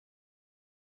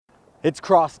It's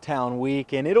Crosstown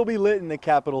week and it'll be lit in the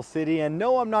capital city, and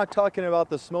no, I'm not talking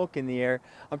about the smoke in the air.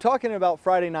 I'm talking about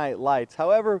Friday night lights.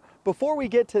 However, before we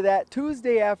get to that,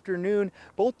 Tuesday afternoon,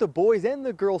 both the boys and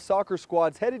the girls soccer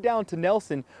squads headed down to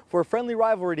Nelson for a friendly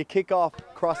rivalry to kick off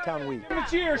Crosstown week. Give them a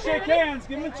cheer, shake hands,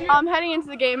 give them a cheer. Heading into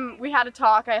the game, we had a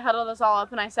talk. I huddled us all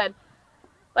up and I said,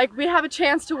 we have a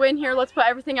chance to win here. Let's put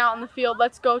everything out on the field.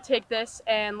 Let's go take this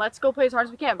and let's go play as hard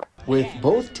as we can. With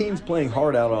both teams playing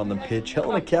hard out on the pitch,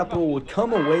 Helena Capital would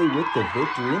come away with the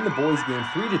victory in the boys game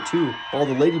 3-2, while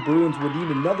the Lady Bruins would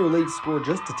need another late score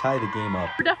just to tie the game up.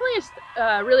 We're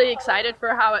definitely really excited for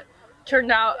how it turned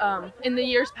out. In the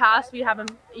years past, we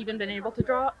haven't even been able to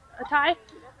draw a tie.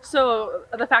 So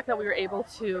the fact that we were able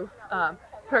to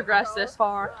progress this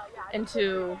far and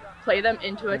to play them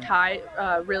into a tie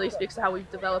really speaks to how we've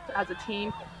developed as a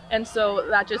team, and so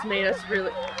that just made us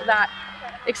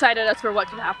excited us for what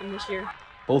can happen this year.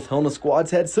 Both Helena squads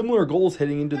had similar goals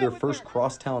heading into their first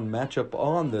crosstown matchup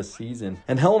on the season.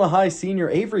 And Helena High senior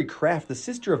Avery Kraft, the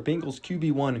sister of Bengals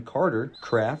QB1 Carter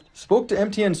Kraft, spoke to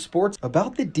MTN Sports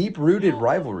about the deep-rooted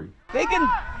rivalry. They can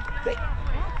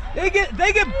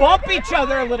bump each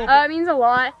other a little bit. It means a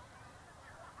lot.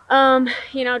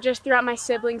 You know, just throughout my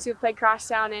siblings who've played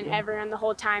Crosstown and everyone the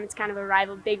whole time, it's kind of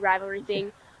a big rivalry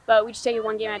thing. But we just take it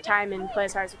one game at a time and play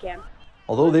as hard as we can.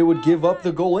 Although they would give up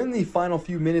the goal in the final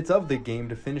few minutes of the game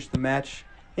to finish the match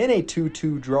in a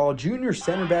 2-2 draw, junior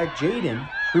center back Jaden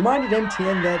reminded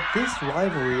MTN that this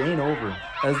rivalry ain't over,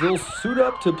 as they'll suit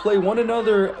up to play one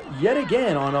another yet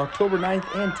again on October 9th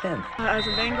and 10th. As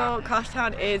a Bengal,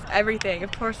 Crosstown is everything.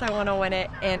 Of course I want to win it,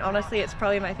 and honestly it's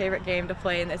probably my favorite game to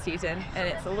play in this season, and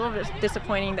it's a little bit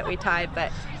disappointing that we tied,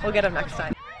 but we'll get them next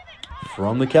time.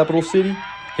 From the capital city,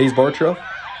 Hayes Bartruff,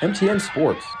 MTN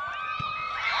Sports.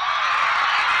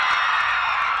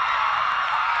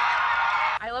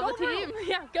 I love the team.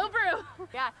 Yeah, go Brew.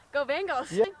 Yeah, go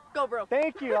Bengals. Yeah. Go Brew.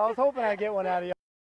 Thank you. I was hoping I'd get one out of you.